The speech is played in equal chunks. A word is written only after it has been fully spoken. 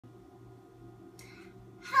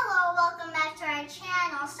our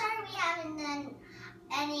channel. Sorry we haven't done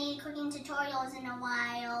any cooking tutorials in a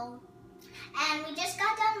while. And we just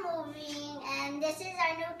got done moving, and this is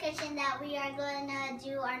our new kitchen that we are going to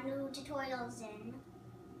do our new tutorials in.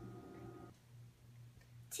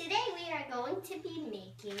 Today we are going to be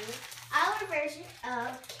making our version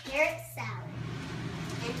of carrot salad.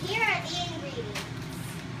 And here are the ingredients.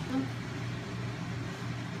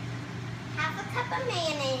 Half a cup of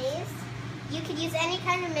mayonnaise. You could use any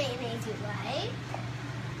kind of mayonnaise you like.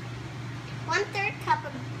 1/3 cup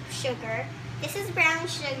of sugar. This is brown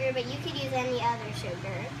sugar, but you could use any other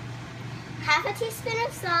sugar. Half a teaspoon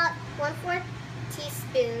of salt, 1/4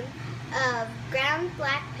 teaspoon of ground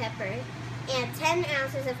black pepper, and 10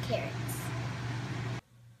 ounces of carrots.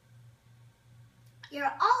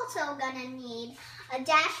 You're also gonna need a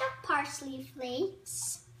dash of parsley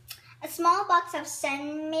flakes, a small box of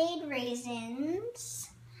sun-made raisins,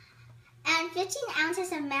 and 15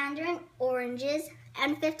 ounces of mandarin oranges,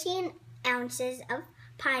 and 15 ounces of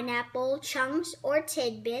pineapple chunks or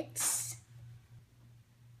tidbits.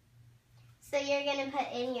 So you're gonna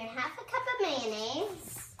put in your half a cup of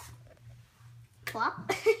mayonnaise,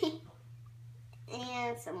 plop,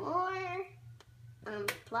 and some more,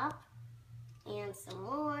 plop, and some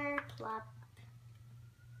more, plop.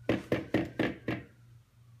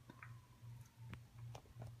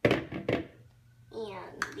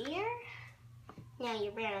 And there. Now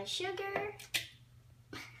your brown sugar.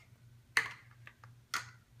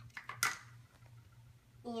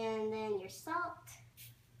 And then your salt.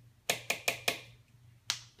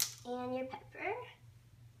 And your pepper.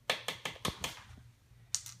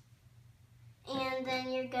 And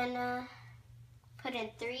then you're gonna put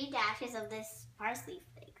in 3 dashes of this parsley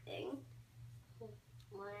flake thing.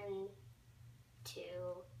 1,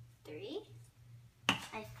 2, 3.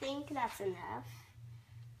 I think that's enough.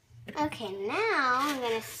 Okay, now I'm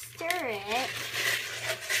gonna stir it.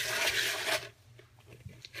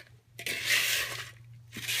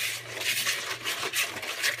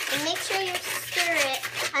 And make sure you stir it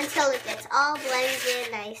until it gets all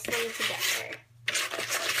blended nicely together.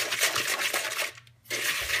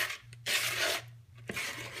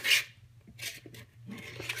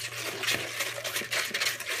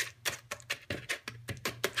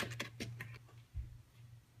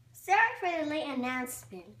 Sorry for the late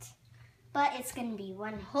announcement, but it's going to be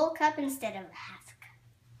 1 whole cup instead of half a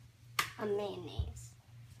cup of mayonnaise.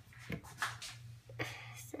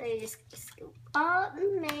 So you just scoop all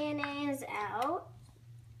the mayonnaise out.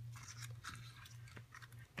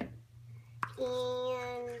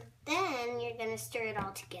 And then you're going to stir it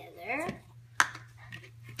all together.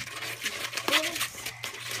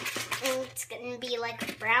 And it's going to be like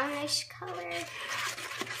a brownish color.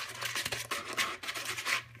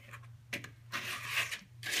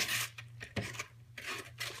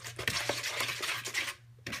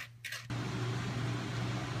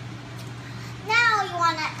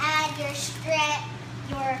 Want to add your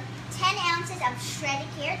 10 ounces of shredded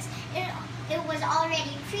carrots. It was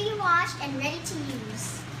already pre-washed and ready to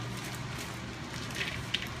use.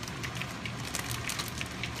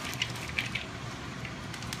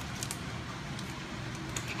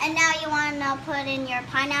 And now you want to put in your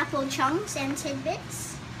pineapple chunks and tidbits.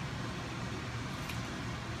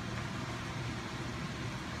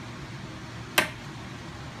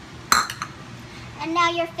 And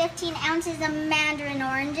now your 15 ounces of mandarin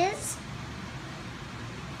oranges.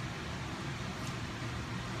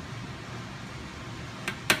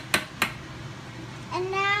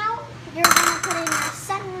 And now you're going to put in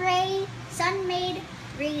your sun-made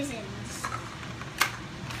raisins.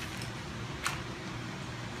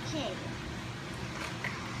 Okay.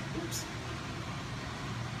 Oops.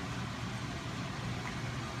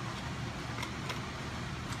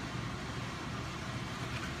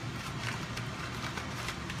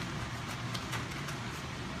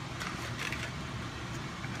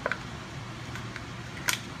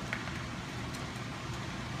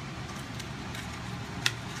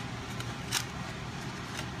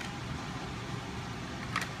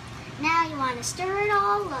 Now you want to stir it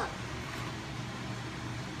all up.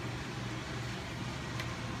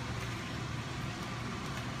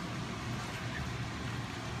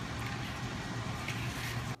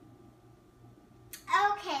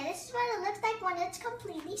 Okay, this is what it looks like when it's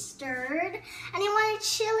completely stirred. And you want to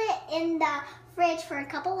chill it in the fridge for a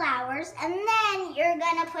couple hours. And then you're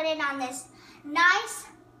going to put it on this nice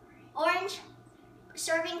orange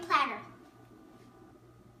serving platter.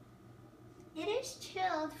 It is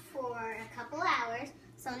chilled for a couple hours,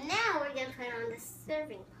 so now we're going to put it on the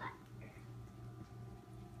serving platter.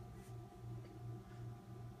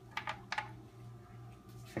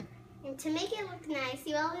 And to make it look nice,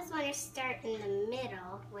 you always want to start in the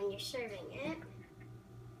middle when you're serving it.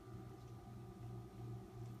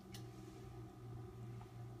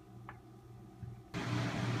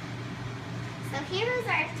 So here is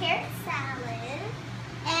our carrot salad.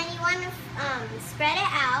 And you want to spread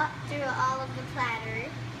it out through all of the platter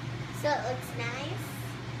so it looks nice.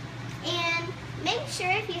 And make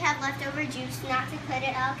sure if you have leftover juice not to put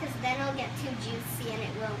it out, because then it'll get too juicy and it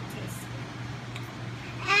won't taste good.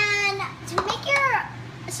 And to make your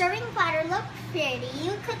serving platter look pretty,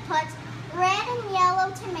 you could put red and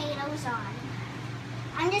yellow tomatoes on.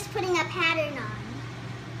 I'm just putting a pattern on.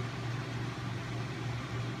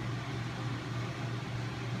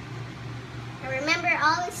 And remember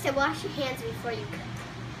always to wash your hands before you cook.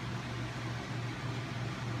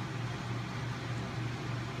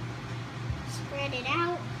 Spread it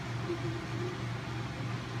out.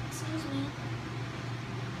 Excuse me.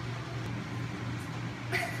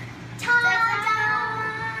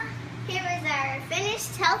 Ta-da! Here is our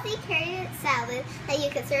finished healthy carrot salad that you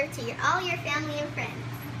can serve to all your family and friends.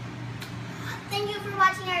 Thank you for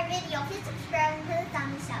watching our video. Please subscribe and put a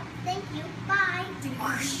thumbs up. Thank you. Bye.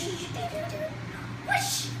 Whoosh.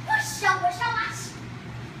 Whoosh. Whoosh. Whoosh. Whoosh.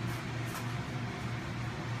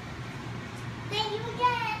 Thank you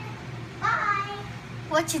again. Bye.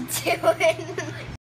 What you doing?